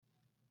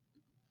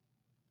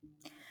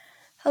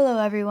Hello,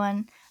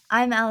 everyone.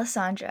 I'm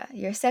Alessandra,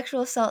 your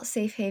Sexual Assault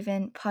Safe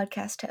Haven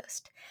podcast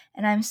host,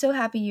 and I'm so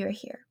happy you're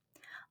here.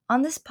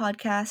 On this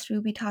podcast,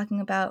 we'll be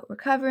talking about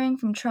recovering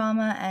from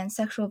trauma and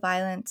sexual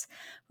violence,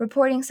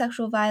 reporting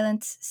sexual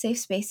violence, safe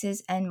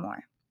spaces, and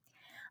more.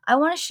 I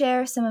want to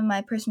share some of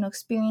my personal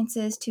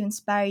experiences to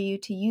inspire you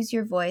to use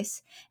your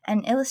voice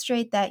and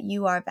illustrate that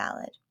you are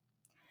valid.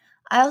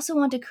 I also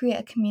want to create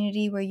a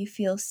community where you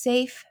feel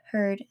safe,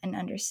 heard, and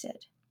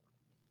understood.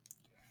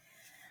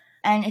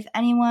 And if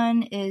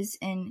anyone is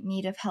in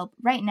need of help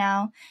right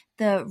now,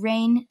 the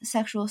RAIN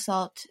Sexual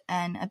Assault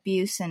and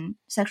Abuse and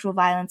Sexual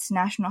Violence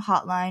National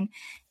Hotline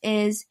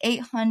is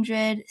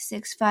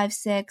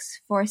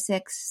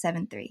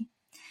 800-656-4673.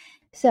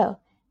 So,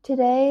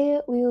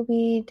 today we will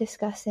be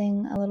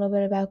discussing a little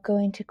bit about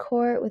going to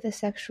court with a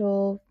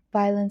sexual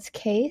violence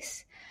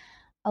case,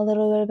 a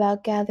little bit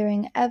about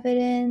gathering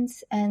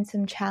evidence and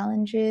some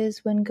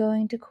challenges when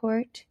going to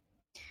court,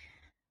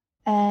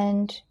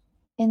 and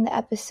in the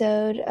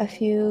episode, a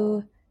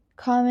few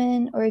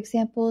common or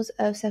examples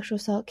of sexual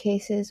assault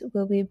cases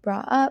will be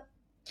brought up.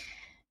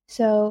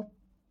 So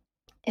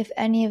if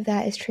any of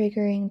that is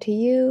triggering to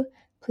you,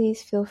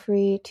 please feel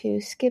free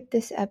to skip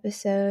this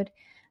episode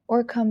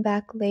or come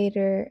back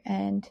later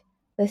and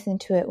listen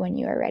to it when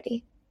you are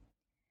ready.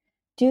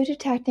 Due to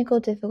technical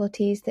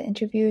difficulties, the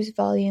interviewer's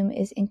volume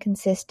is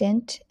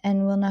inconsistent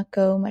and will not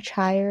go much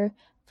higher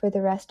for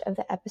the rest of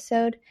the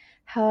episode.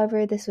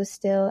 However, this was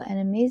still an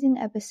amazing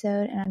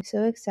episode, and I'm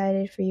so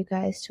excited for you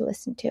guys to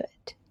listen to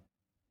it.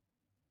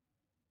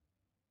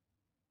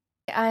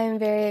 I am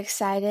very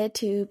excited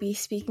to be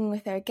speaking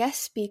with our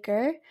guest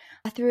speaker.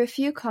 Through a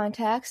few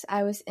contacts,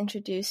 I was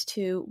introduced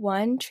to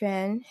Oanh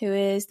Tran, who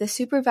is the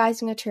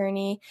supervising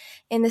attorney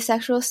in the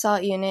sexual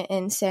assault unit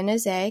in San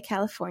Jose,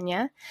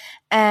 California,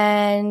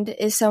 and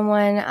is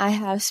someone I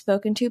have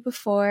spoken to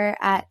before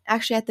at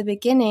the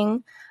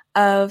beginning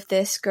of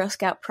this Girl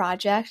Scout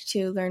project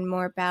to learn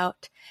more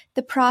about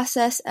the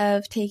process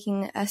of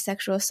taking a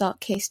sexual assault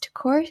case to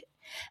court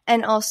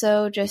and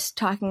also just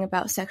talking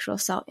about sexual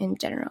assault in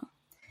general.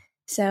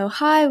 So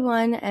hi,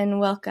 Oanh, and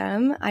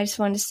welcome. I just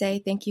wanted to say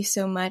thank you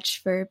so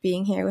much for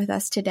being here with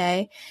us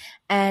today,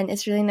 and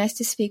it's really nice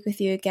to speak with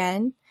you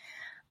again.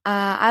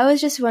 I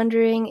was just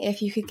wondering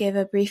if you could give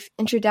a brief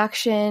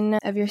introduction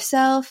of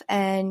yourself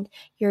and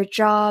your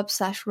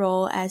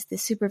job/role as the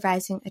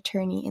supervising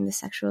attorney in the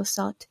sexual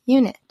assault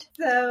unit.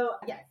 So,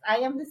 yes, I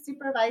am the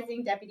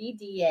supervising deputy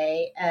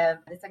DA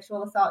of the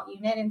sexual assault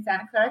unit in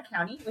Santa Clara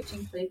County, which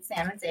includes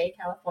San Jose,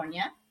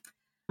 California.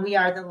 We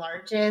are the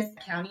largest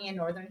county in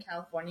Northern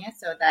California,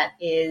 so that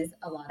is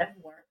a lot of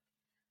work.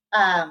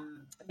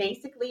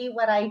 Basically,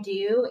 what I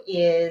do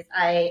is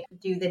I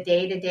do the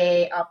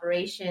day-to-day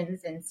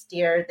operations and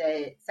steer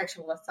the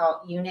sexual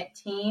assault unit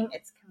team.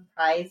 It's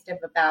comprised of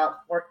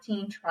about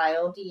 14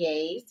 trial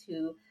DAs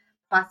who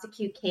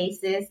prosecute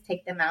cases,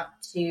 take them out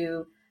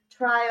to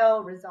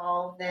trial,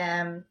 resolve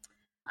them.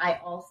 I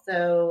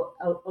also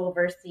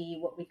oversee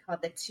what we call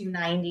the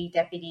 290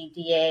 deputy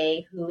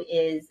DA, who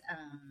is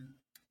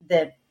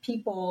the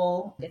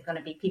people, it's going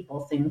to be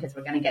people soon because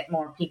we're going to get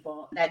more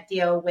people that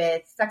deal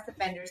with sex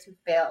offenders who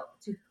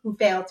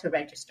fail to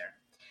register.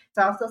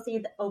 So I also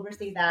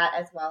oversee that,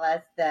 as well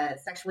as the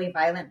sexually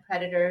violent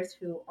predators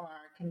who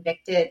are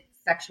convicted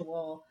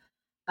sexual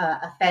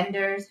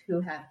offenders who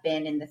have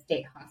been in the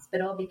state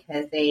hospital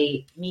because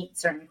they meet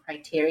certain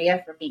criteria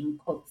for being,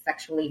 quote,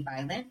 sexually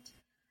violent.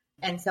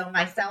 And so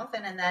myself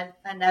and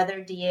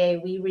another DA,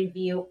 we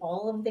review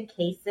all of the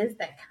cases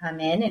that come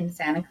in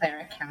Santa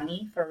Clara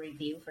County for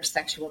review for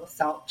sexual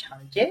assault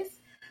charges,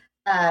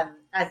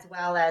 as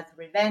well as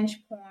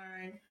revenge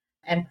porn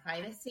and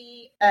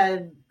privacy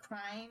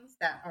crimes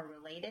that are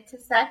related to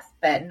sex,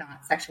 but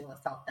not sexual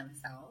assault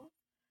themselves.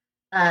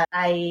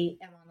 I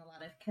am on a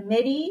lot of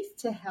committees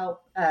to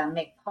help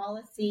make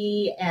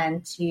policy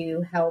and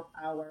to help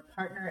our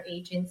partner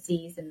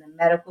agencies in the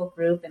medical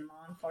group and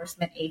law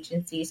enforcement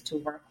agencies to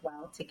work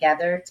well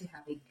together to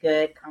have a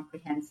good,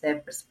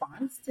 comprehensive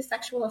response to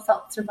sexual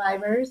assault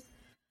survivors.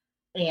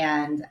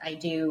 And I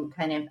do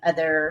kind of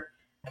other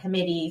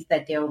committees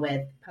that deal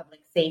with public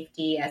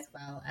safety as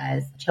well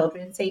as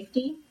children's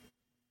safety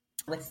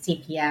with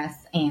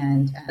CPS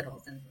and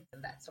adults and things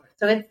of that sort.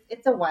 So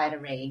it's a wide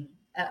array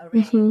of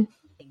things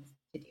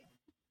to do.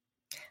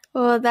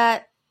 Well,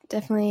 that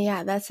definitely,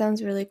 that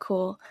sounds really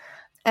cool.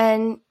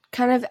 And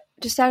kind of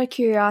just out of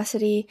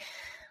curiosity,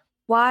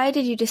 why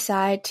did you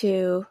decide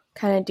to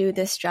kind of do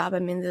this job? I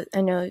mean, I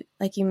know,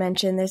 like you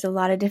mentioned, there's a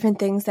lot of different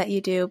things that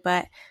you do,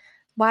 but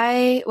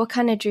what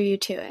kind of drew you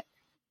to it?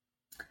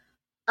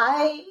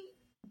 I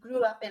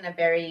grew up in a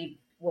very,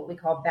 what we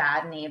call,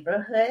 bad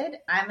neighborhood.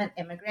 I'm an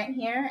immigrant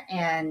here,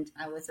 and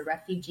I was a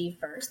refugee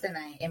first, and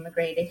I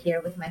immigrated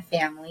here with my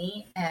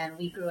family, and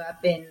we grew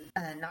up in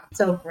a not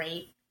so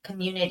great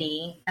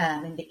community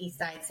in the east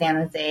side San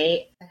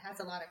Jose that has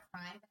a lot of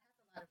crime,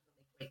 but has a lot of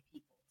really great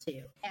people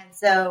too.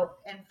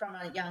 And from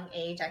a young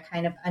age, I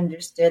kind of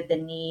understood the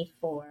need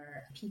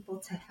for people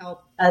to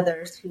help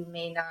others who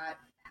may not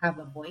have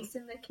a voice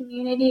in the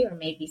community or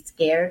may be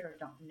scared or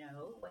don't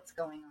know what's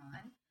going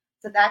on.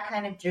 So that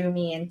kind of drew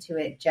me into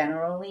it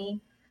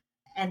generally.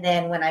 And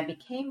then when I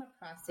became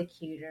a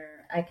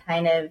prosecutor, I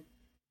kind of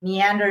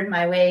meandered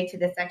my way to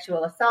the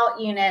sexual assault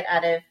unit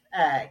out of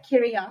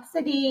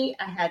curiosity.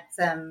 I had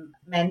some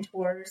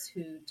mentors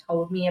who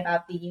told me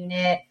about the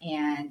unit,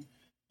 and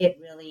it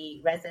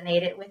really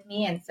resonated with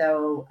me. And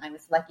so I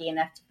was lucky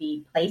enough to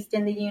be placed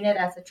in the unit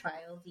as a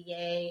trial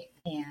DA.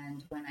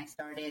 And when I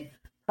started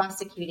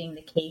prosecuting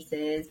the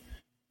cases,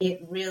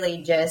 it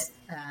really just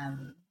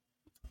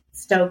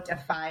stoked a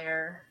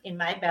fire in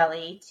my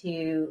belly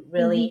to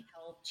really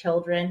help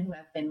children who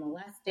have been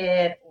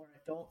molested or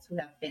adults who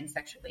have been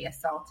sexually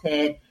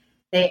assaulted.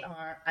 They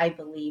are, I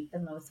believe, the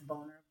most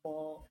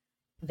vulnerable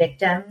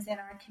victims in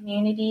our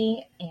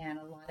community, and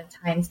a lot of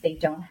times they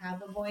don't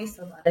have a voice.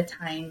 A lot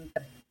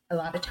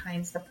of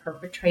times the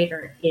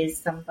perpetrator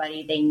is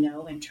somebody they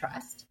know and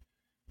trust.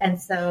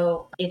 And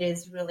so it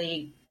is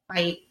really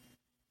quite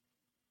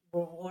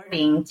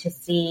rewarding to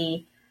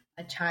see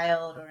a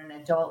child or an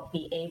adult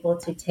be able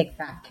to take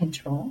back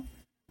control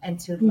and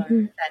to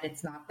learn that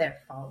it's not their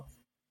fault,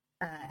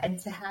 and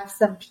to have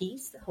some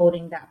peace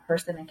holding that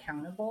person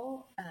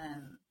accountable,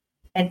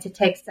 and to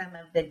take some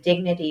of the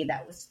dignity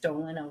that was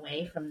stolen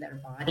away from their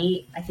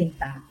body, I think,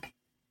 back,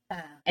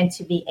 and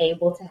to be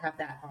able to have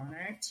that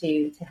honor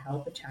to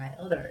help a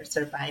child or a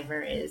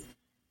survivor is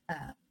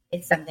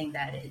it's something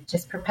that it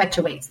just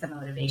perpetuates the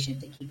motivation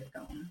to keep it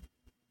going.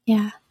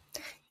 Yeah.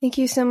 Thank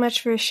you so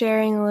much for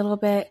sharing a little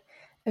bit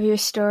of your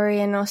story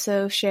and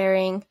also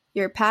sharing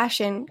your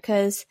passion,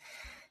 because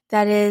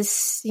that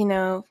is,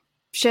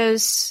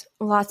 shows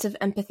lots of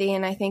empathy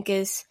and I think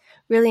is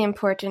really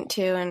important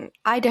too. And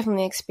I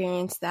definitely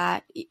experienced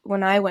that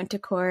when I went to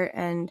court,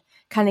 and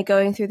kind of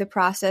going through the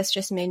process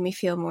just made me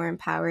feel more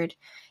empowered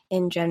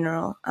in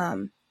general.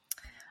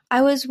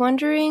 I was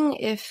wondering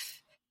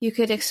if you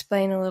could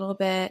explain a little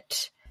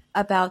bit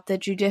about the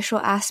judicial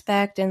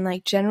aspect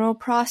and general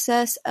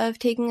process of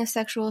taking a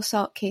sexual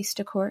assault case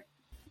to court.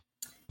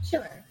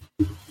 Sure.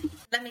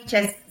 Let me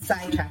just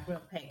sidetrack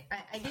real quick.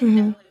 I didn't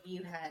know if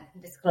you had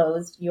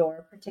disclosed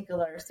your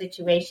particular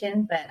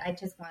situation, but I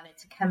just wanted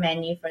to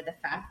commend you for the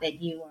fact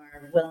that you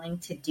are willing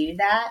to do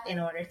that in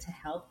order to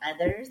help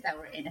others that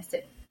are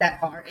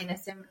in a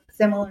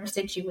similar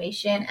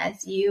situation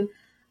as you.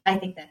 I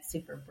think that's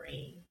super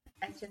brave.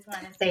 I just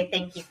want to say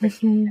thank you for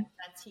doing that.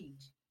 That's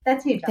huge.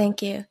 That's huge.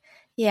 Thank you.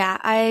 Yeah,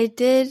 I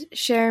did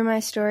share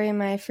my story in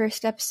my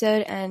first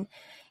episode, and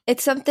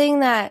it's something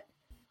that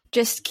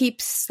just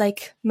keeps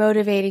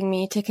motivating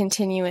me to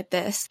continue with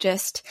this.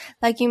 Just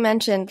like you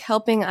mentioned,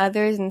 helping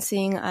others and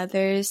seeing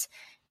others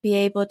be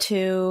able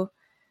to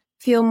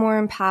feel more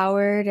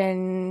empowered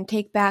and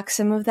take back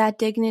some of that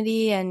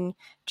dignity and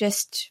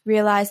just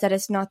realize that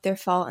it's not their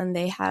fault and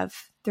they have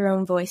their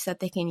own voice that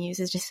they can use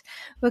is just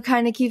what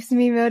kind of keeps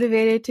me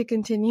motivated to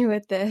continue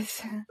with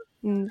this.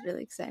 It's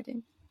really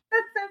exciting.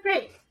 That's so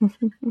great.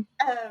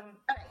 All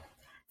right.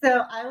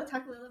 So I will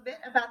talk a little bit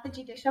about the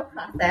judicial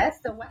process.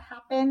 So what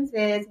happens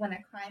is when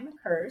a crime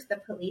occurs, the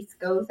police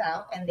goes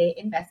out and they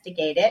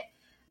investigate it.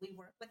 We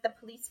work with the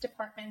police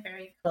department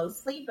very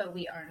closely, but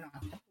we are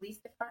not the police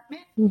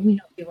department. We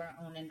don't do our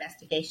own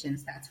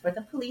investigations. That's for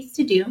the police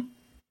to do.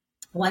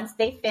 Once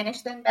they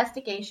finish the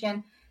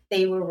investigation,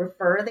 they will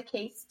refer the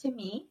case to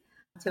me,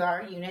 to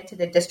our unit, to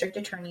the district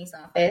attorney's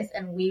office,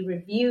 and we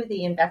review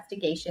the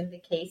investigation, the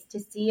case, to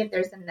see if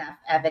there's enough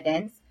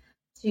evidence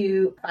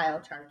to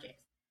file charges.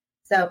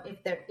 So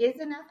if there is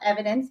enough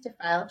evidence to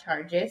file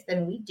charges,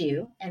 then we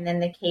do, and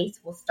then the case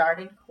will start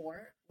in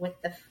court with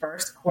the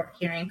first court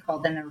hearing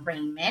called an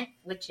arraignment,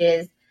 which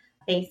is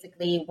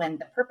basically when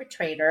the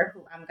perpetrator,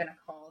 who I'm going to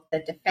call the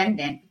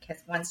defendant,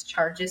 because once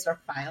charges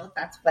are filed,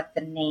 that's what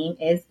the name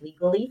is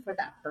legally for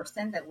that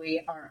person that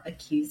we are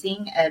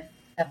accusing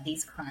of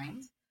these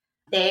crimes.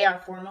 They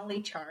are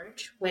formally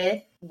charged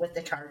with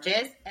the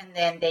charges, and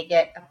then they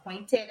get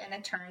appointed an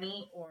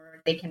attorney,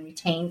 or they can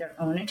retain their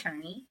own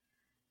attorney.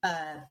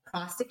 A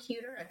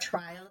prosecutor, a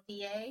trial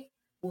DA,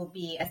 will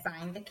be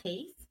assigned the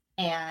case,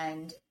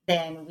 and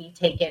then we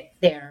take it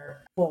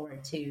there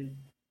forward to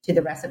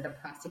the rest of the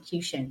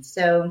prosecution.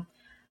 So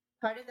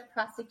part of the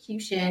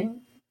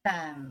prosecution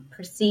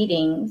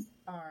proceedings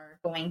are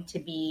going to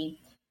be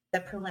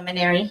the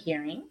preliminary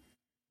hearing,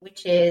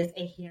 which is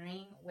a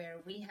hearing where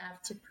we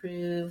have to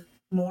prove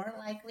more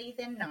likely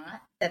than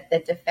not that the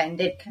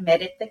defendant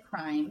committed the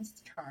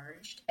crimes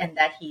charged and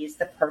that he is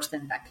the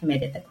person that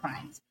committed the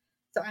crimes.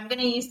 So I'm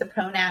going to use the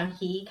pronoun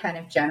he kind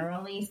of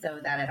generally so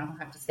that I don't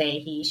have to say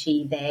he,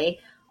 she, they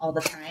all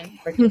the time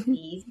for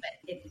these, but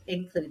it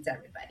includes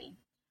everybody.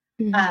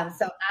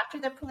 So after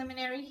the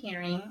preliminary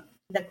hearing,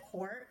 the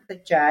court, the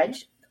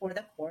judge, or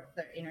the court,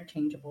 they're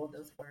interchangeable,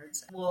 those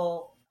words,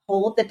 will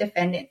hold the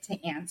defendant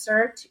to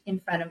answer in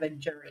front of a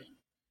jury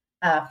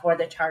for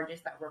the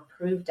charges that were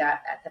proved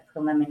at the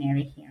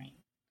preliminary hearing.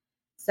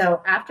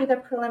 So after the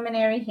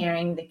preliminary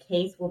hearing, the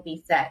case will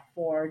be set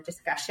for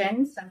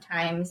discussion.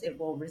 Sometimes it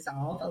will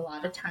resolve. A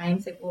lot of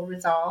times it will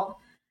resolve.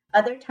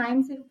 Other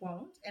times it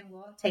won't, and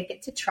we'll take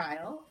it to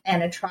trial.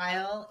 And a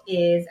trial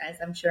is, as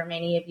I'm sure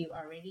many of you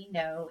already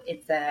know,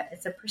 it's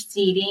a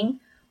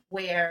proceeding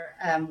where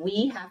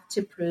we have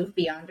to prove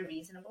beyond a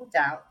reasonable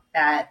doubt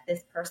that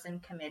this person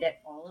committed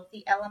all of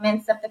the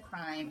elements of the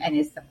crime and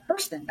is the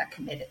person that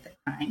committed the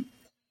crime.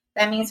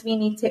 That means we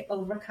need to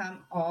overcome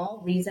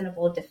all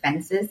reasonable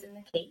defenses in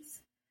the case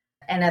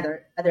and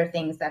other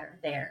things that are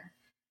there.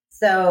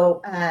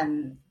 So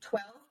 12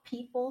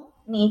 people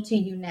need to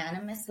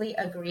unanimously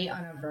agree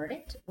on a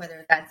verdict,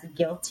 whether that's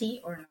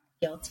guilty or not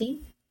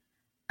guilty.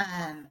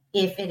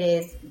 If it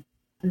is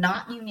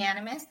not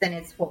unanimous, then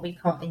it's what we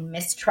call a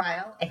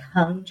mistrial, a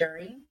hung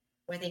jury,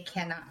 where they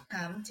cannot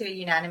come to a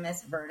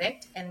unanimous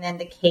verdict, and then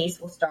the case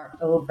will start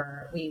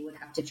over. We would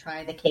have to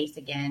try the case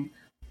again,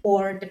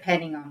 or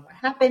depending on what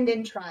happened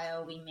in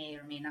trial, we may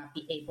or may not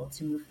be able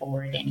to move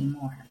forward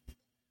anymore.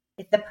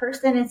 If the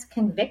person is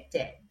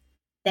convicted,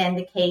 then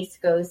the case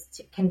goes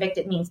to,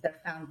 convicted means they're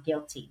found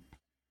guilty.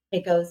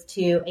 It goes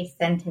to a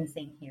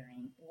sentencing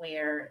hearing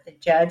where the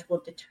judge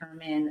will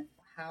determine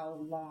how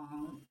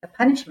long the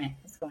punishment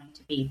is going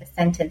to be, the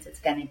sentence is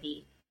going to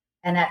be.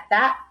 And at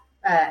that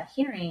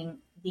hearing,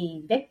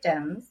 the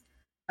victims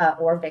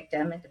or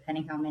victim,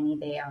 depending how many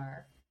they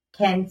are,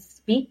 can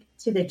speak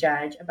to the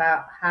judge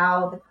about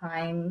how the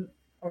crime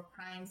or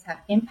crimes have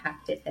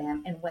impacted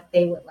them and what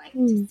they would like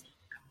to see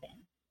happen.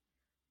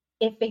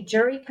 If a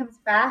jury comes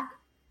back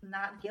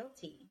not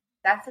guilty,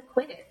 that's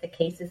acquitted. The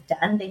case is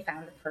done. They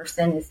found the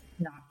person is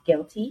not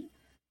guilty,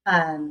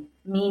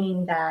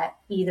 meaning that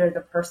either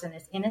the person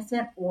is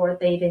innocent or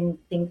they didn't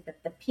think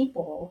that the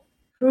people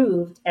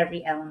proved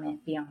every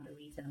element beyond a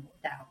reasonable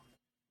doubt.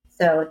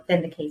 So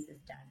then the case is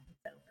done.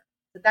 It's over.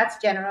 So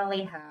that's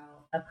generally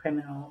how a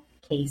criminal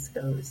case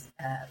goes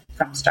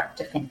from start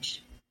to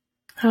finish.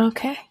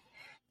 Okay.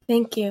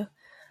 Thank you.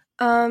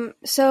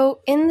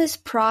 So in this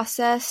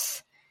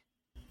process,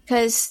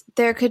 because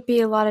there could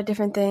be a lot of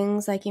different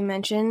things, like you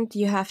mentioned,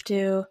 you have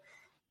to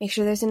make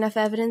sure there's enough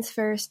evidence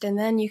first, and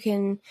then you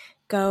can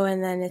go,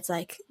 and then it's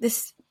like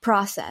this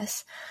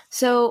process.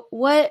 So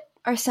what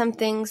are some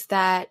things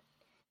that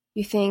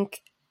you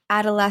think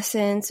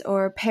adolescents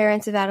or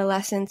parents of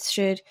adolescents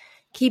should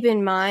keep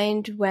in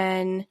mind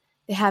when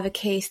they have a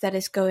case that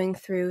is going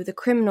through the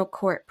criminal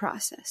court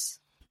process?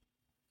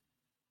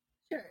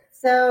 Sure.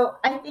 So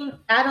I think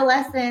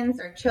adolescents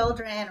or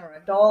children or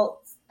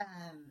adults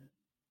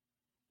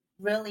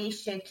really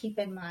should keep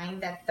in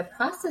mind that the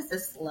process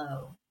is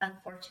slow,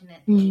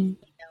 unfortunately. You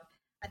know,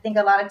 I think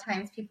a lot of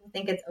times people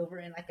think it's over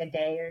in like a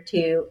day or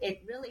two.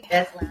 It really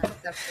does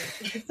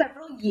last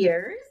several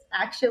years.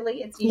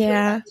 Actually, it's usually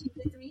about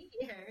 2 to 3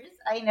 years.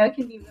 I know it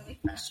can be really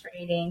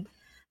frustrating,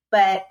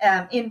 but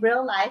in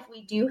real life,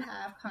 we do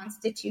have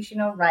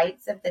constitutional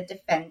rights of the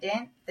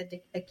defendant,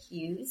 the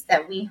accused,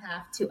 that we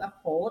have to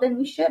uphold, and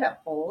we should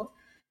uphold.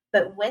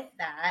 But with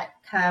that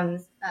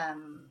comes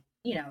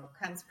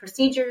comes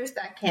procedures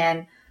that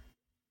can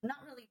not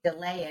really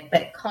delay it,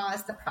 but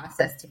cause the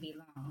process to be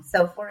long.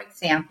 So, for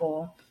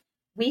example,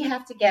 we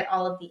have to get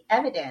all of the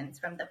evidence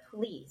from the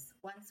police.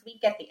 Once we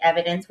get the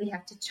evidence, we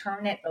have to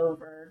turn it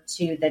over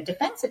to the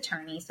defense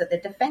attorney so the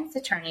defense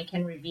attorney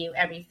can review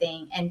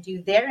everything and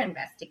do their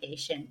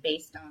investigation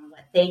based on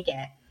what they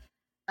get.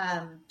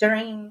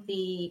 During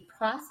the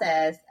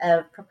process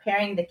of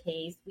preparing the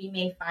case, we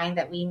may find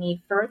that we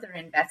need further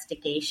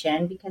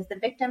investigation because the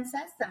victim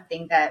says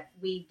something that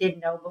we didn't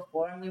know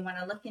before and we want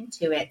to look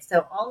into it.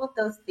 So all of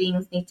those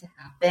things need to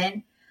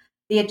happen.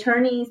 The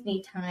attorneys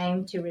need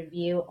time to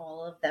review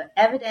all of the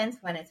evidence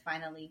when it's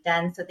finally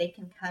done so they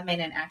can come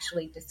in and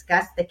actually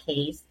discuss the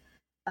case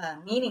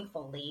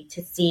meaningfully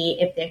to see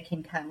if they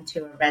can come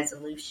to a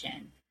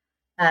resolution.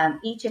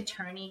 Each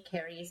attorney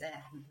carries a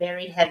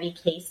very heavy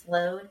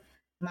caseload.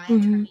 My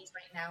attorneys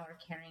right now are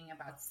carrying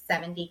about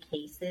 70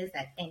 cases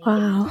at any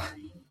given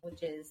time,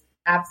 which is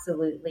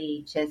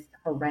absolutely just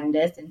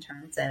horrendous in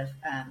terms of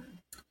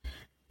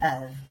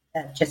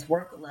just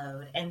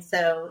workload. And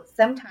so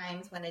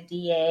sometimes when a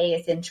DA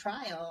is in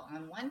trial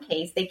on one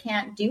case, they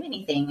can't do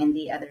anything in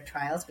the other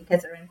trials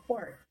because they're in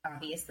court,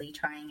 obviously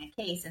trying a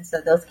case. And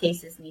so those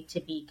cases need to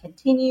be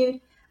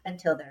continued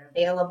until they're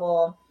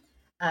available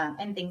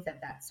and things of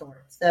that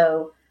sort.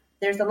 So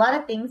there's a lot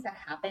of things that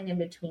happen in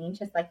between,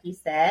 just like you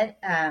said,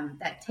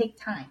 that take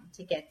time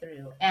to get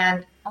through.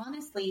 And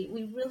honestly,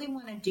 we really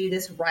want to do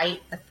this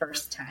right the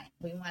first time.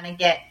 We want to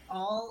get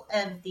all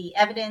of the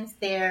evidence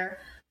there.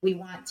 We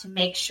want to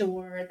make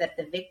sure that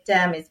the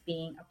victim is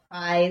being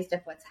apprised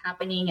of what's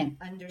happening and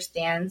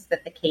understands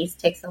that the case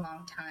takes a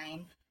long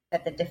time,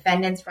 that the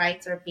defendant's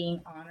rights are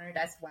being honored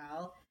as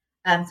well.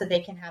 So they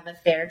can have a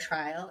fair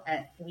trial.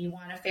 We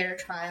want a fair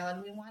trial,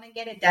 and we want to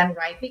get it done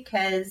right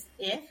because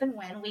if and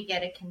when we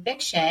get a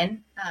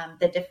conviction,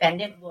 the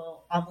defendant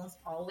will almost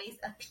always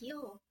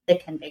appeal the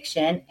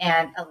conviction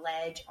and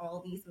allege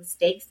all these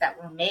mistakes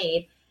that were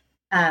made.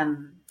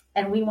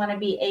 And we want to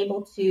be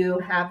able to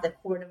have the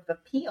Court of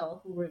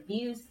Appeal, who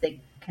reviews the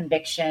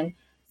conviction,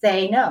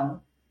 say,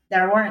 no,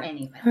 there weren't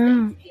any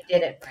mistakes. You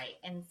did it right.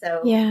 And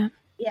so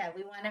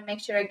we want to make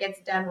sure it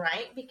gets done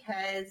right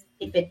because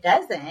if it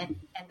doesn't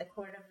and the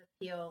Court of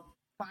Appeal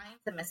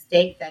finds a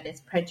mistake that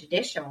is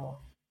prejudicial,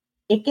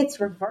 it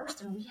gets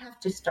reversed and we have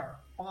to start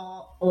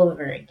all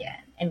over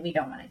again. And we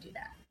don't want to do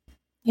that.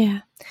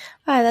 Yeah.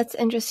 Wow, that's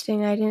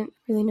interesting. I didn't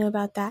really know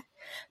about that.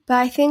 But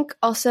I think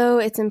also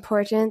it's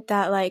important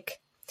that, like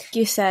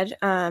you said,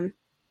 the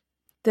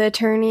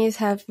attorneys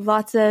have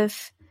lots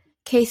of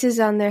cases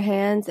on their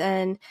hands,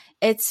 and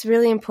it's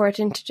really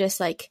important to just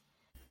like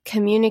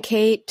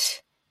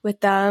communicate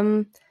with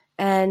them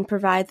and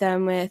provide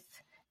them with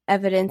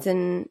evidence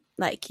and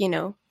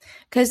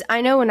because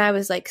I know when I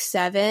was like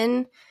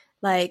 7,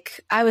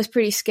 like I was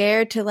pretty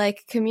scared to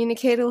like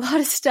communicate a lot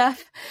of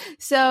stuff.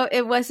 So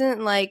it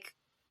wasn't like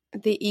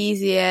the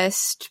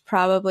easiest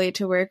probably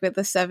to work with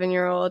a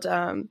 7-year-old.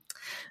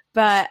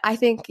 But I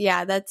think,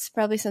 that's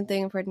probably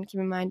something important to keep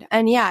in mind.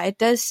 And it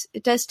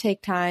does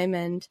take time.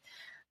 And,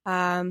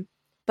 but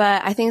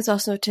I think it's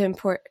also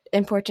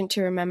important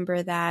to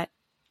remember that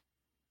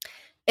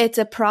it's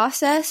a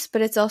process,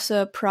 but it's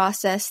also a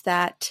process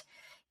that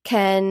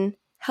can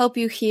help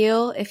you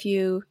heal if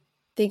you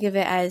think of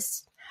it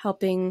as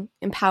helping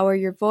empower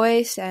your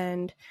voice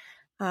and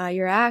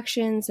your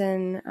actions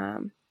and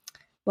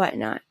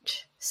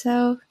whatnot.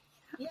 So,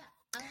 yeah,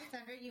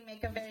 Alexandra, you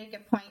make a very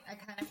good point. I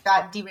kind of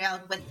got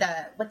derailed with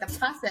the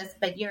process,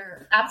 but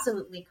you're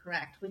absolutely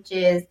correct, which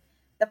is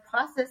the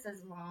process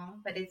is long,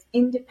 but it's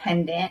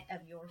independent of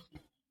your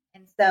healing.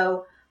 And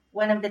so,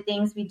 one of the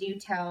things we do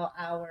tell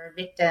our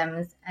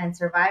victims and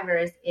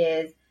survivors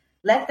is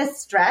let the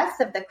stress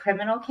of the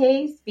criminal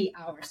case be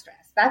our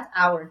stress. That's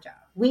our job.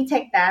 We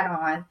take that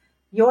on.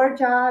 Your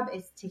job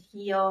is to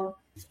heal,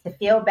 to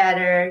feel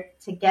better,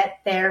 to get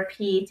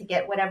therapy, to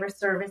get whatever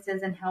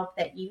services and help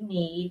that you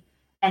need,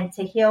 and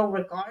to heal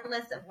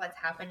regardless of what's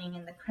happening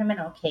in the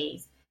criminal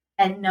case.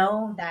 And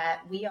know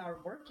that we are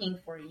working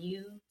for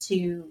you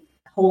to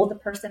hold the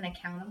person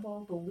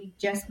accountable, but we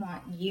just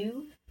want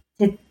you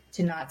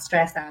to not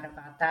stress out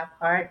about that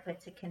part, but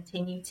to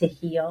continue to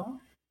heal,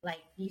 like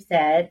you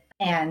said,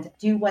 and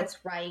do what's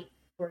right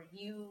for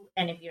you.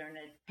 And if you're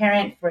a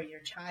parent, for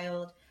your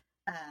child,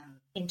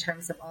 in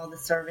terms of all the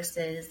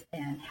services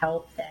and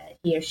help that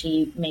he or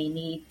she may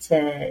need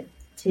to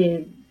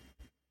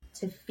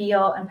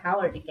feel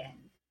empowered again.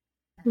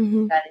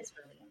 Mm-hmm. That is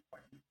really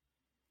important.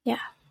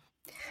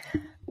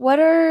 Yeah. What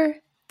are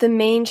the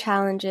main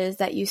challenges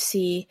that you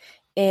see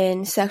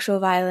in sexual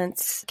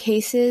violence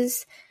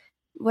cases?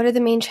 What are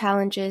the main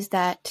challenges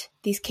that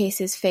these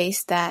cases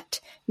face that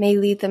may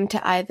lead them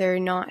to either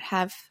not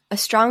have a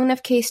strong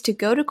enough case to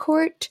go to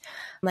court,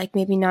 like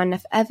maybe not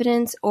enough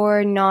evidence,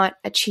 or not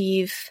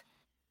achieve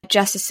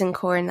justice in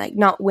court and like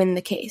not win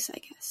the case, I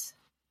guess?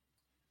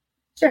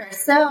 Sure.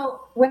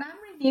 So when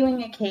I'm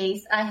reviewing a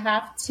case, I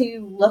have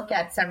to look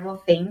at several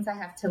things. I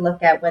have to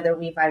look at whether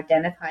we've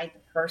identified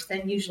the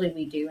person. Usually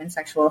we do in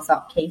sexual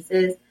assault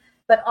cases,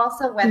 but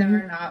also whether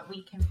or not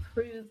we can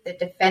prove the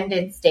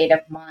defendant's state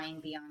of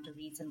mind beyond a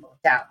reasonable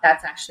doubt.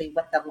 That's actually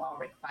what the law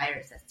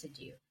requires us to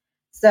do.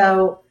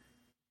 So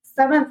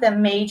some of the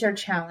major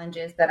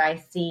challenges that I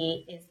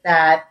see is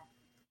that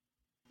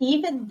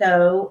even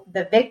though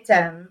the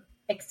victim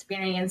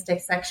experienced a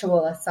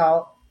sexual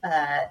assault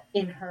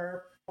in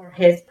her or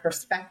his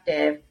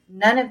perspective,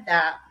 none of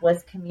that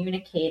was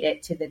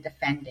communicated to the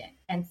defendant.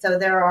 And so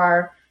there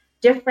are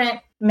different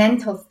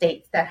mental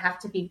states that have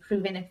to be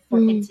proven for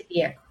it to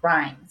be a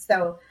crime.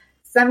 So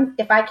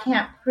if I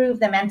can't prove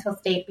the mental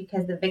state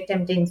because the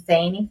victim didn't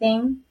say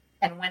anything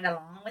and went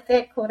along with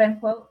it, quote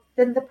unquote,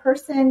 then the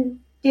person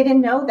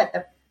didn't know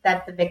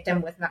that the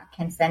victim was not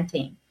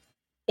consenting.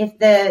 If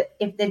the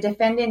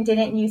defendant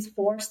didn't use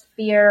force,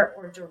 fear,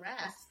 or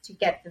duress to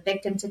get the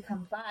victim to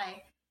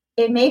comply,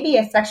 it may be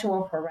a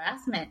sexual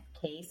harassment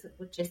case,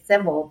 which is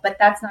civil, but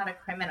that's not a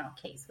criminal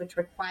case, which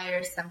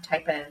requires some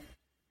type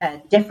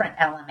of different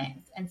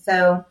elements. And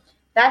so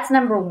that's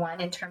number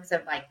one in terms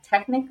of like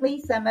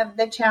technically some of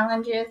the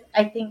challenges.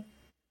 I think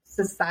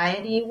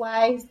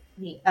society-wise,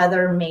 the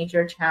other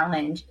major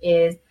challenge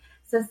is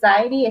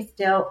society is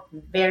still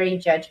very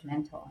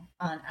judgmental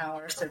on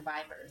our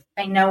survivors.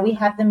 I know we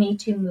have the Me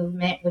Too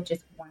movement, which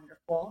is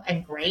wonderful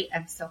and great.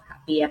 I'm so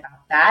happy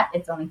about that.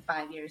 It's only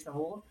 5 years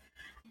old.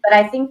 But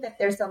I think that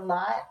there's a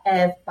lot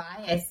of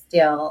bias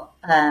still,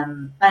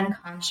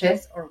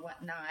 unconscious or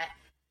whatnot,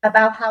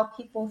 about how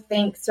people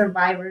think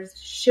survivors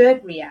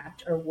should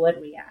react or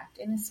would react,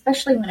 and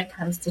especially when it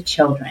comes to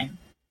children.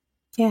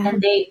 Yeah.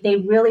 And they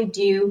really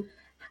do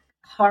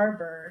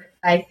harbor,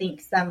 I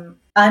think, some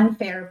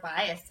unfair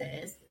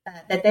biases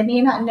that they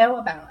may not know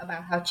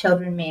about how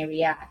children may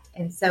react.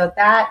 And so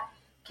that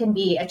can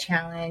be a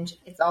challenge.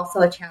 It's also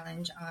a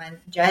challenge on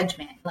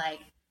judgment. Like,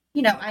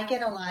 you know, I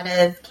get a lot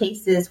of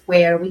cases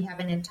where we have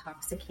an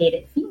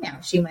intoxicated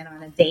female. She went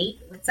on a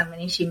date with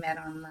somebody she met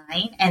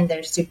online and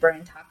they're super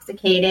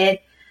intoxicated.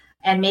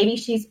 And maybe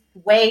she's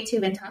way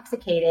too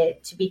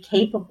intoxicated to be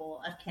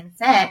capable of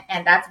consent.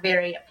 And that's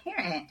very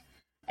apparent.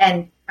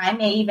 And I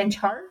may even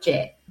charge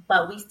it.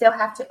 But we still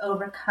have to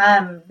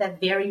overcome the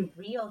very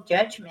real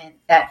judgment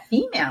that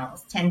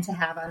females tend to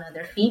have on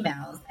other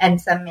females. And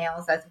some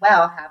males as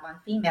well have on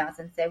females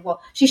and say,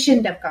 well, she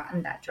shouldn't have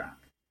gotten that drunk.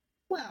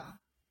 Well,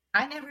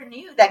 I never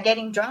knew that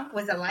getting drunk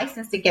was a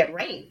license to get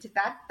raped.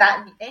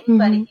 That anybody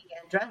Mm-hmm. can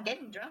get drunk.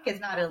 Getting drunk is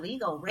not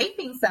illegal.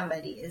 Raping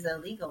somebody is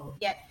illegal.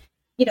 Yet,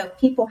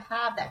 people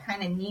have that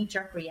kind of knee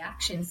jerk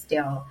reaction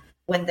still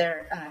when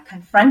they're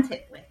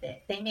confronted with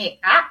it. They may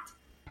act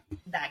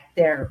that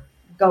they're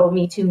go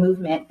Me Too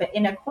movement, but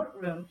in a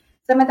courtroom,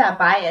 some of that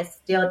bias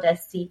still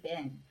does seep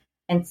in.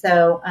 And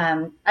so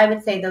I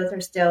would say those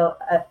are still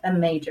a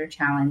major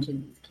challenge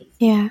in these cases.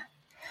 Yeah.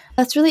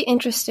 That's really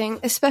interesting,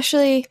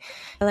 especially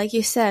like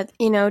you said,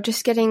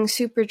 just getting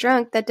super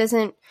drunk. That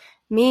doesn't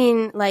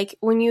mean like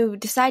when you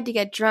decide to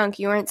get drunk,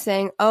 you aren't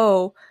saying,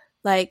 oh,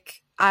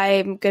 like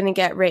I'm going to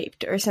get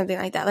raped or something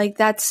like that. Like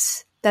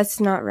that's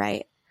not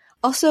right.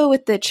 Also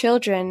with the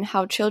children,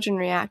 how children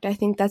react, I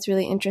think that's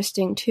really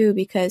interesting too,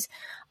 because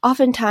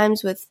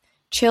oftentimes with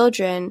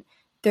children,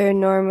 they're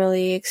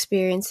normally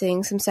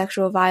experiencing some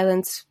sexual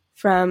violence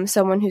from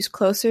someone who's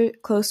close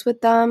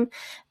with them,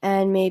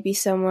 and maybe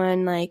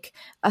someone like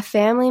a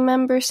family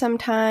member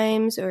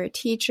sometimes or a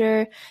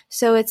teacher.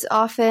 So it's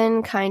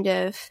often kind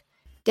of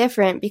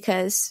different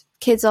because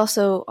kids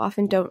also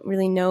often don't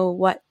really know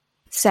what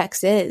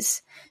sex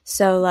is.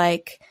 So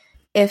like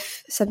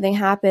if something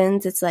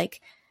happens, it's like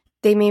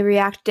they may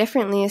react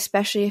differently,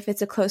 especially if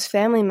it's a close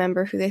family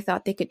member who they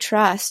thought they could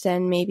trust,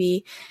 and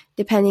maybe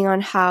depending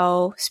on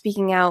how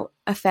speaking out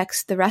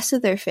affects the rest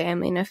of their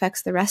family and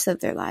affects the rest of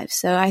their lives.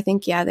 So I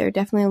think, yeah, there are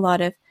definitely a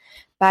lot of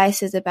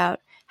biases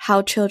about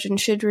how children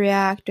should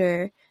react,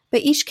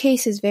 but each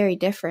case is very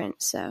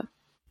different. So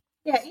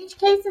Yeah, each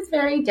case is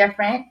very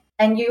different,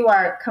 and you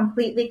are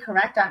completely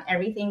correct on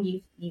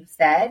everything you've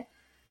said.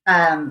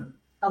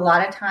 A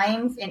lot of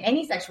times in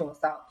any sexual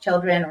assault,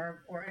 children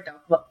or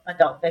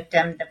adult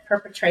victim, the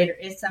perpetrator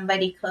is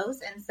somebody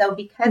close, and so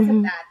because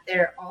of that,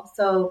 there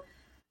also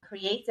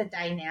creates a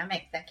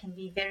dynamic that can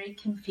be very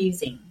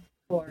confusing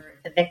for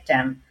the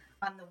victim.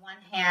 On the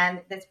one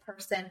hand, this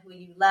person who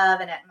you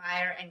love and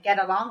admire and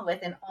get along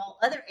with in all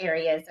other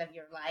areas of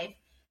your life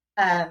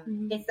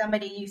is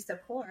somebody you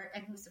support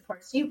and who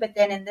supports you. But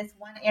then in this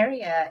one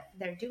area,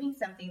 they're doing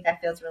something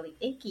that feels really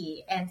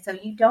icky. And so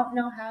you don't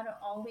know how to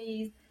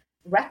always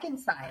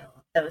reconcile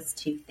those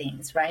two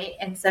things, right?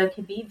 And so it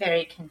can be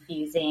very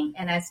confusing.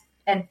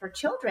 And for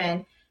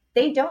children,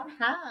 they don't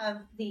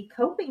have the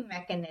coping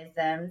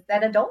mechanisms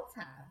that adults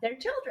have. They're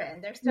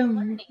children. They're still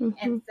learning.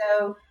 And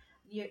so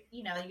you're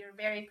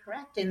very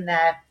correct in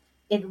that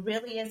it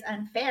really is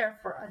unfair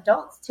for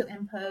adults to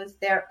impose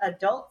their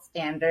adult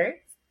standards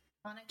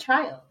on a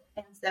child.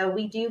 And so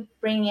we do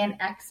bring in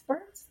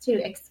experts to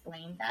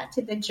explain that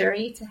to the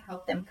jury to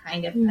help them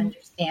kind of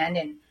understand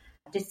and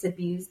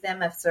disabuse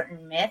them of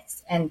certain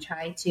myths and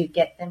try to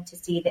get them to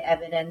see the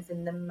evidence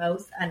in the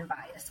most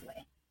unbiased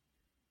way.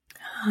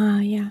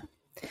 Yeah.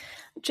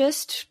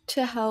 Just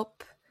to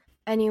help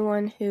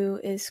anyone who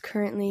is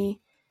currently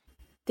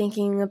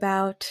thinking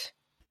about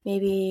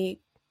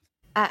maybe,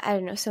 I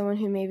don't know, someone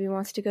who maybe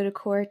wants to go to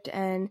court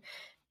and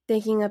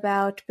thinking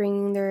about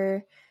bringing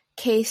their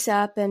case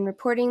up and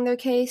reporting their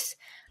case,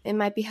 it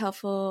might be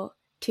helpful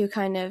to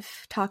kind of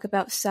talk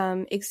about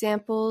some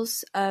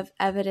examples of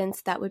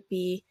evidence that would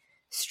be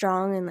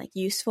strong and like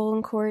useful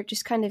in court,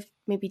 just kind of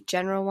maybe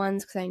general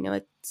ones, because I know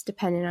it's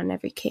dependent on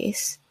every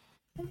case.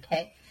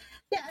 Okay.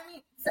 Yeah,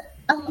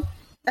 I mean,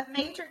 a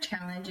major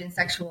challenge in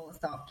sexual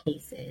assault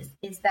cases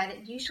is that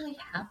it usually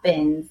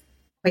happens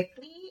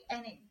quickly,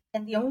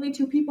 and the only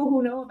two people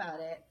who know about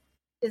it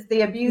is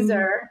the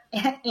abuser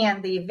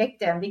and the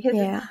victim, because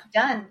it's not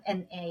done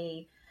in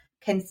a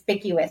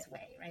conspicuous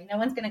way, right? No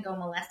one's going to go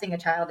molesting a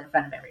child in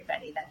front of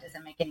everybody. That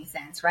doesn't make any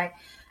sense, right?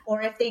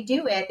 Or if they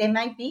do it, they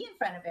might be in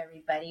front of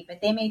everybody,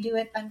 but they may do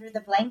it under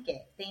the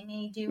blanket. They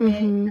may do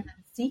it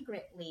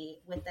secretly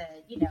with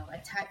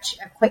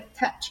a quick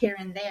touch here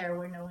and there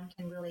where no one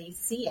can really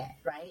see it,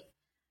 right?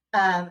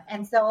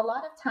 And so a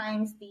lot of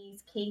times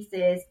these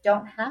cases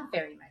don't have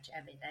very much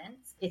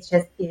evidence. It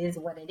is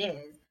what it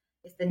is.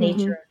 It's the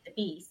nature of the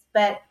beast.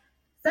 But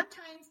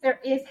sometimes there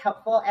is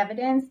helpful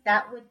evidence.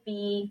 That would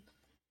be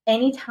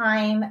any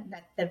time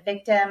that the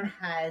victim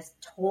has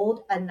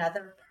told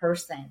another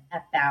person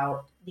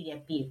about the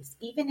abuse,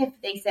 even if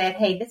they said,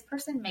 hey, this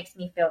person makes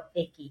me feel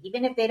icky,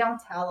 even if they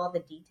don't tell all the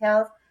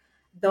details,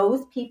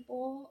 those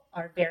people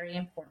are very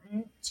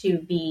important to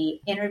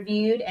be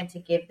interviewed and to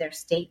give their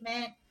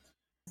statement.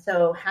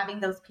 So having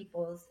those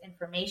people's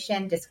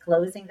information,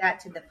 disclosing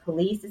that to the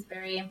police is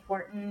very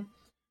important.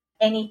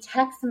 Any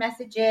text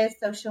messages,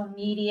 social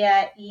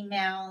media,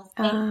 emails,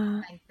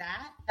 anything like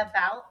that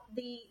about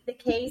the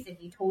case.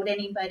 If you told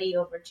anybody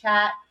over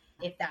chat,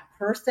 if that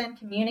person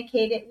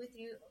communicated with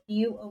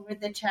you over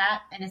the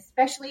chat, and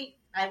especially,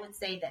 I would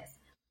say this,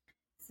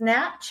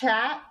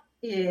 Snapchat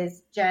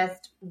is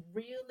just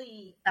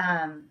really,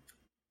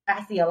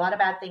 I see a lot of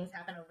bad things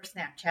happen over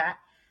Snapchat.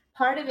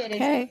 Part of it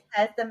is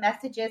because the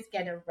messages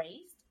get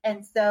erased.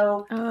 And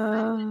so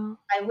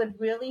I would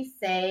really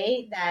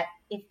say that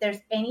if there's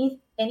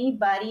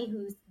anybody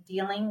who's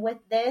dealing with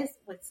this,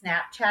 with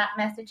Snapchat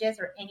messages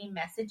or any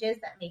messages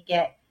that may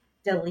get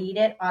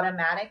deleted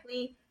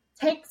automatically,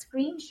 take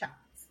screenshots.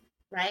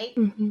 right?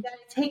 Mm-hmm. You got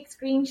to take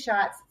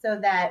screenshots so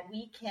that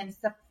we can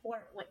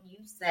support what you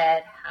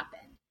said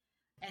happened.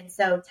 And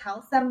so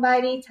tell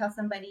somebody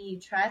you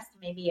trust,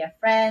 maybe a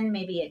friend,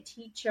 maybe a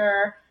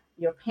teacher,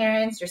 your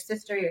parents, your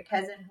sister, your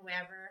cousin,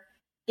 whoever.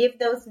 Give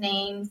those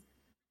names.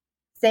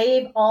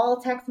 Save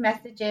all text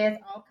messages,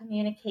 all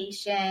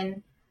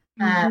communication,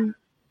 Mm-hmm.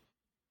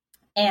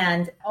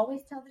 and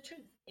always tell the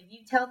truth. If you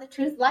tell the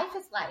truth, life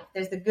is life.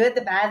 There's the good,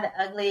 the bad,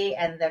 the ugly,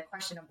 and the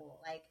questionable.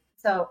 Like,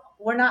 so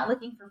we're not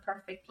looking for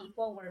perfect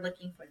people. We're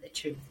looking for the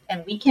truth.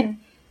 And we can,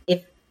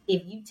 if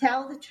you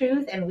tell the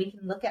truth and we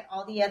can look at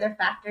all the other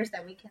factors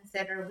that we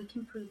consider, we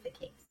can prove the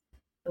case.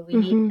 But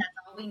Mm-hmm. that's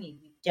all we need.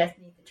 We just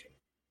need the truth.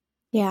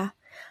 Yeah.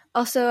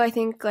 Also, I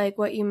think like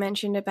what you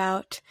mentioned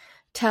about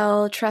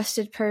tell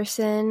trusted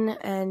person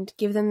and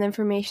give them the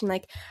information,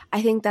 like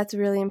I think that's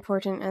really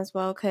important as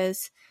well,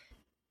 because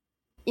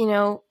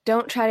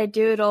don't try to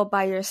do it all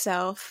by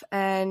yourself,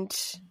 and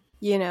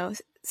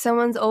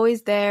someone's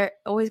always there,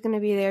 always going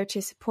to be there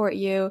to support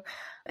you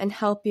and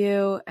help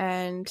you.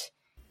 And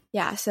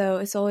yeah, so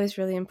it's always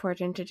really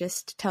important to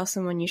just tell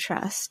someone you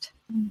trust.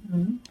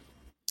 Mm-hmm.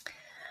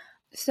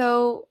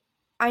 So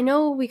I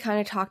know we kind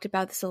of talked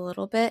about this a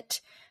little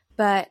bit,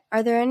 but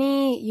are there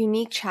any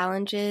unique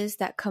challenges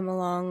that come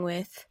along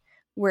with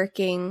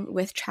working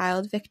with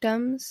child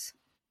victims?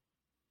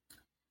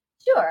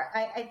 Sure.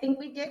 I think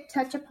we did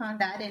touch upon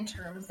that in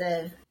terms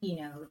of,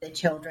 the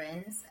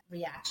children's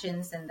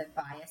reactions and the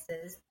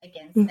biases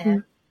against Mm-hmm.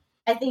 them.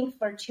 I think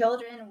for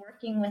children,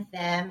 working with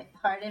them,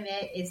 part of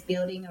it is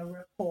building a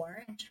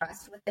rapport and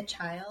trust with the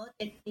child.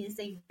 It is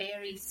a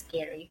very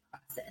scary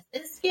process.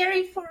 It's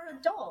scary for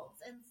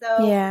adults. And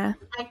so Yeah.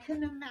 I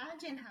can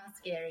imagine how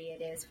scary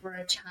it is for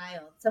a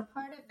child. So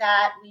part of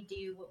that, we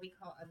do what we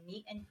call a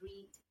meet and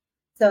greet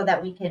so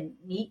that we can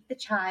meet the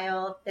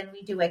child. Then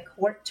we do a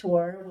court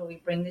tour where we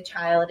bring the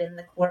child in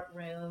the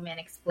courtroom and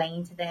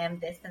explain to them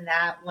this and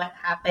that, what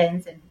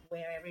happens and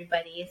where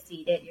everybody is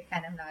seated. You're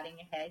kind of nodding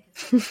your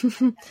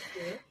head.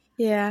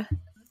 Yeah.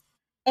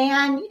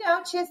 And,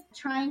 just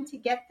trying to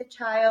get the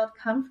child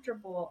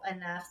comfortable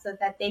enough so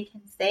that they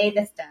can say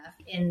the stuff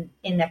in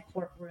the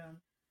courtroom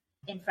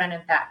in front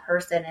of that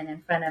person and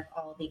in front of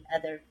all the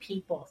other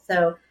people.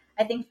 So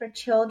I think for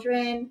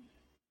children,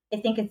 I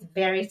think it's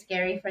very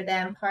scary for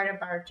them. Part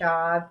of our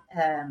job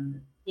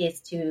is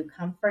to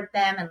comfort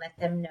them and let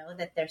them know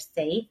that they're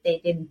safe. They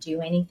didn't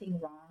do anything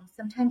wrong.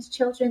 Sometimes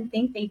children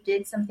think they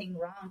did something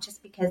wrong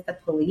just because the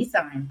police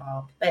are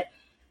involved. But,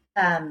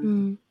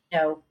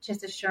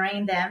 just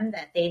assuring them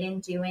that they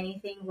didn't do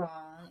anything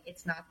wrong.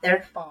 It's not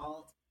their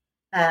fault.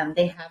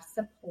 They have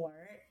support.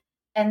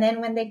 And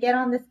then when they get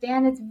on the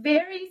stand, it's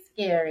very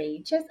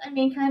scary.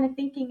 Kind of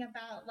thinking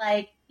about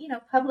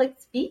public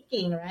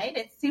speaking, right?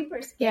 It's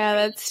super scary. Yeah,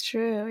 that's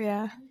true.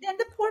 Yeah. Then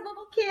the poor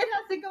little kid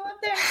has to go up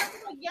there and have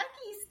little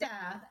yucky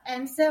stuff.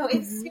 And so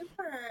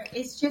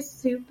it's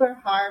just super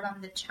hard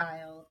on the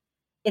child.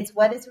 It's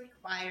what is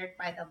required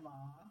by the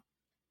law.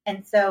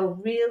 And so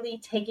really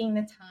taking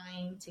the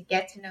time to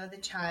get to know the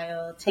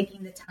child,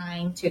 taking the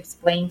time to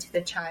explain to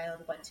the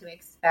child what to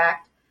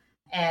expect,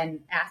 and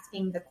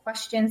asking the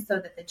questions so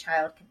that the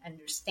child can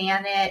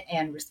understand it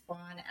and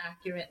respond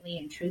accurately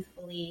and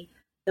truthfully.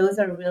 Those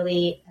are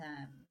really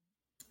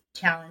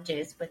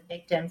challenges with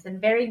victims. And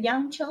very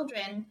young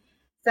children,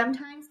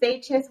 sometimes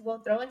they just will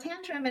throw a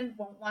tantrum and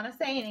won't want to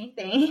say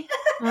anything.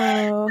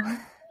 Oh,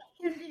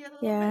 It can be a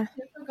little bit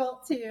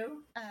difficult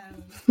too.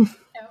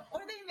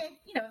 Or they may,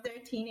 if they're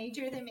a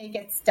teenager, they may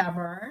get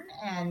stubborn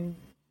and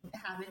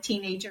have a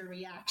teenager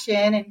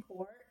reaction in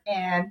court.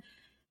 And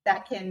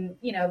that can,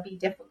 be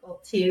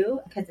difficult too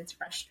because it's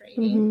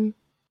frustrating. Mm-hmm.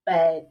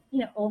 But,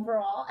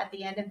 overall, at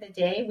the end of the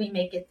day, we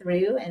make it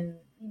through and,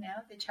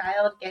 the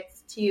child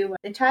gets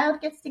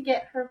to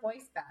get her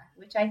voice back,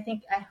 which I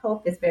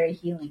hope is very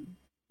healing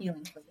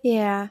for them.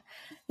 Yeah.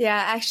 Yeah.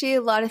 Actually,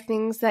 a lot of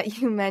things that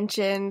you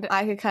mentioned,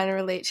 I could kind of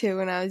relate to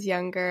when I was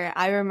younger.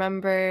 I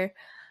remember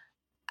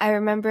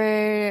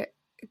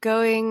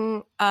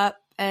going up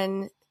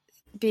and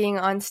being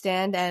on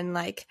stand and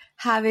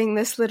having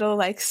this little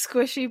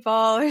squishy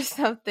ball or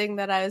something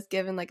that I was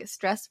given, a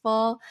stress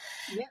ball.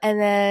 Yeah. And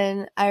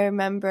then I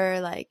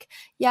remember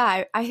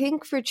I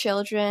think for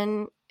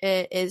children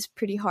it is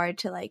pretty hard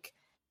to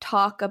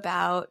talk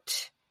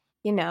about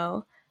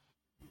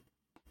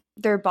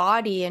their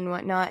body and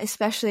whatnot,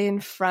 especially in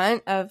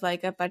front of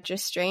a bunch of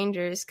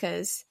strangers,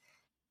 because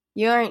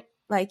you aren't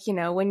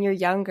when you're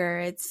younger,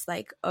 it's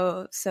there's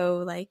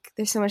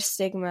so much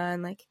stigma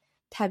and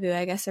taboo,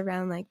 I guess,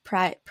 around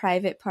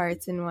private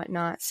parts and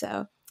whatnot.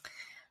 So,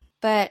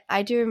 but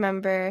I do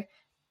remember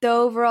the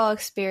overall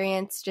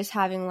experience, just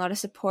having a lot of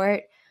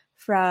support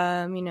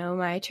from,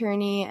 my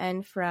attorney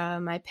and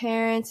from my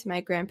parents,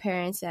 my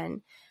grandparents.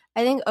 And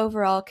I think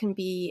overall can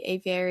be a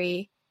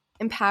very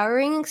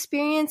empowering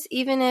experience.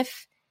 Even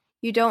if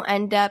you don't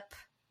end up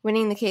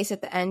winning the case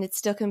at the end, it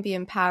still can be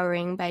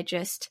empowering by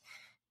just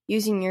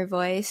using your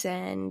voice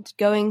and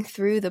going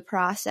through the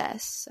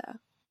process.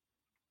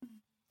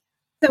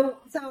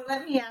 So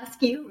let me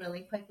ask you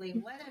really quickly,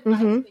 what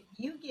advice would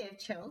you give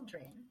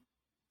children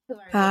who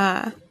are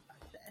going through the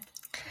process?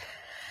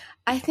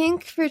 I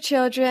think for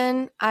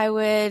children, I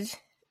would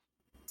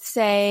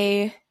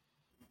say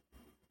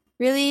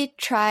really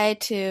try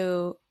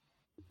to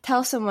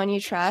tell someone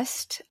you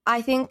trust.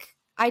 I think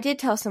I did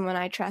tell someone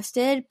I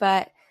trusted,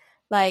 but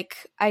I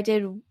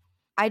didn't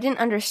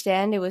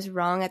understand it was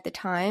wrong at the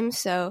time.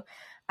 So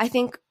I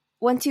think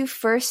once you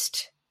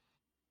first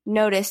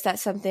notice that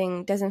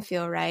something doesn't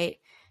feel right,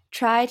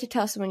 try to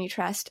tell someone you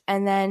trust.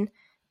 And then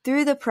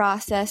through the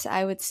process,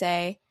 I would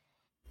say,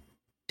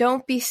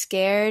 don't be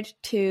scared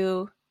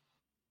to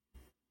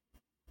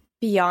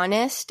be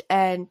honest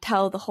and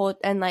tell the whole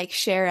and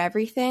share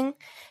everything,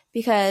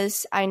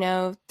 because I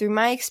know through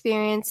my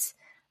experience,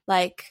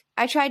 I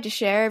tried to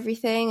share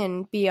everything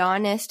and be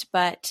honest,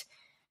 but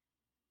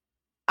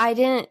I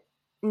didn't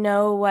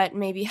know what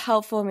may be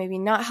helpful, maybe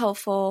not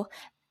helpful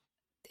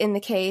in the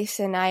case,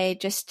 and I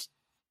just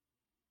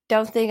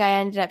don't think I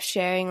ended up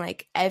sharing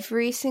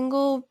every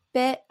single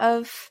bit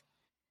of,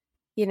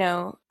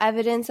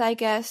 evidence, I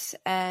guess.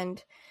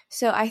 And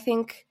so I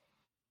think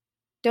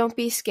don't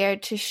be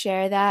scared to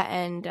share that.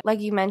 And like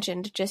you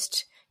mentioned,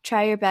 just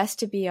try your best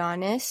to be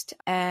honest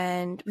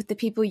and with the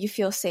people you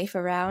feel safe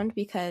around,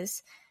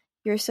 because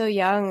you're so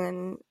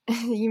young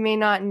and you may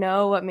not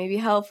know what may be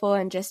helpful,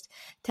 and just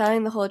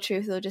telling the whole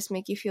truth will just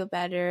make you feel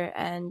better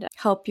and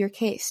help your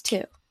case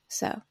too.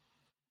 So,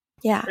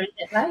 yeah. Great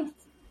advice.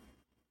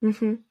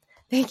 Mm-hmm.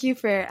 Thank you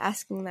for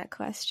asking that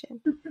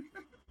question.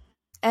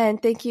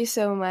 And thank you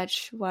so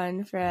much,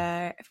 Juan,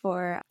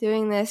 for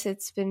doing this.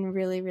 It's been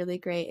really, really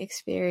great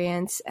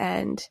experience.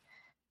 And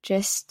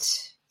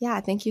just,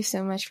 thank you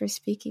so much for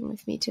speaking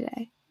with me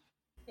today.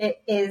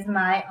 It is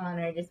my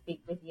honor to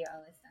speak with you,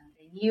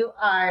 Alessandra. You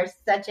are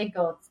such a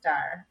gold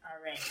star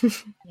already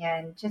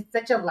and just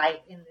such a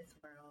light in this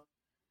world.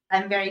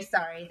 I'm very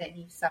sorry that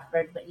you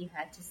suffered what you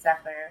had to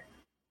suffer,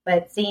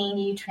 but seeing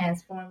you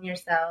transform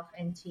yourself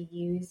and to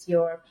use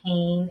your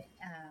pain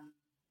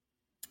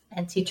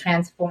and to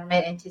transform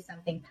it into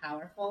something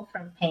powerful,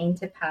 from pain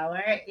to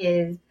power,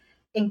 is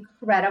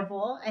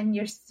incredible. And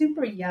you're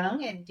super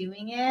young and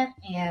doing it.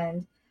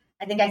 And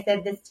I think I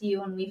said this to you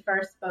when we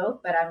first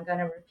spoke, but I'm going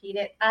to repeat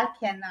it. I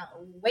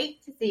cannot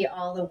wait to see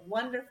all the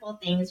wonderful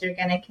things you're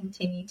going to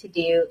continue to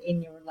do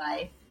in your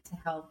life to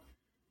help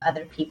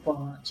other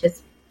people.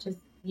 Just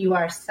you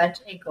are such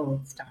a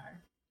gold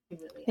star. You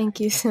really Thank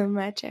you so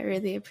much. I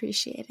really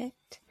appreciate it.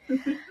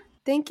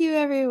 Thank you,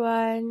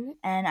 everyone.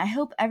 And I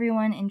hope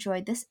everyone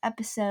enjoyed this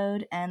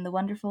episode and the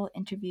wonderful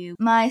interview.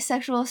 My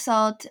sexual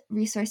assault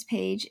resource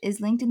page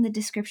is linked in the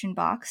description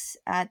box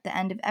at the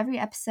end of every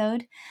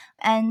episode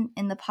and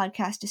in the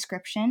podcast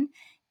description.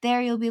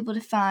 There you'll be able to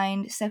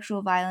find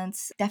sexual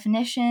violence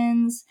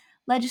definitions,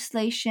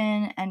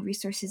 legislation, and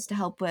resources to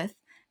help with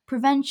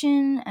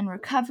prevention and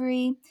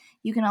recovery.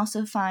 You can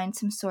also find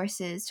some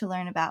sources to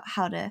learn about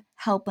how to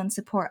help and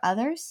support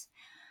others.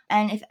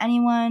 And if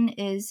anyone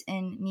is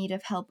in need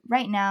of help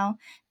right now,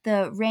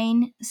 the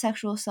RAIN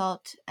Sexual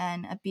Assault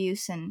and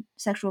Abuse and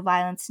Sexual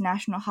Violence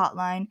National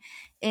Hotline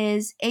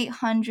is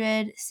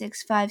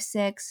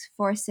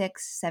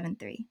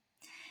 800-656-4673.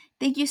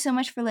 Thank you so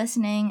much for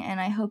listening,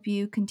 and I hope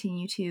you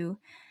continue to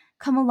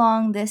come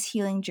along this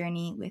healing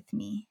journey with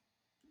me.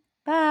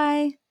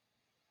 Bye!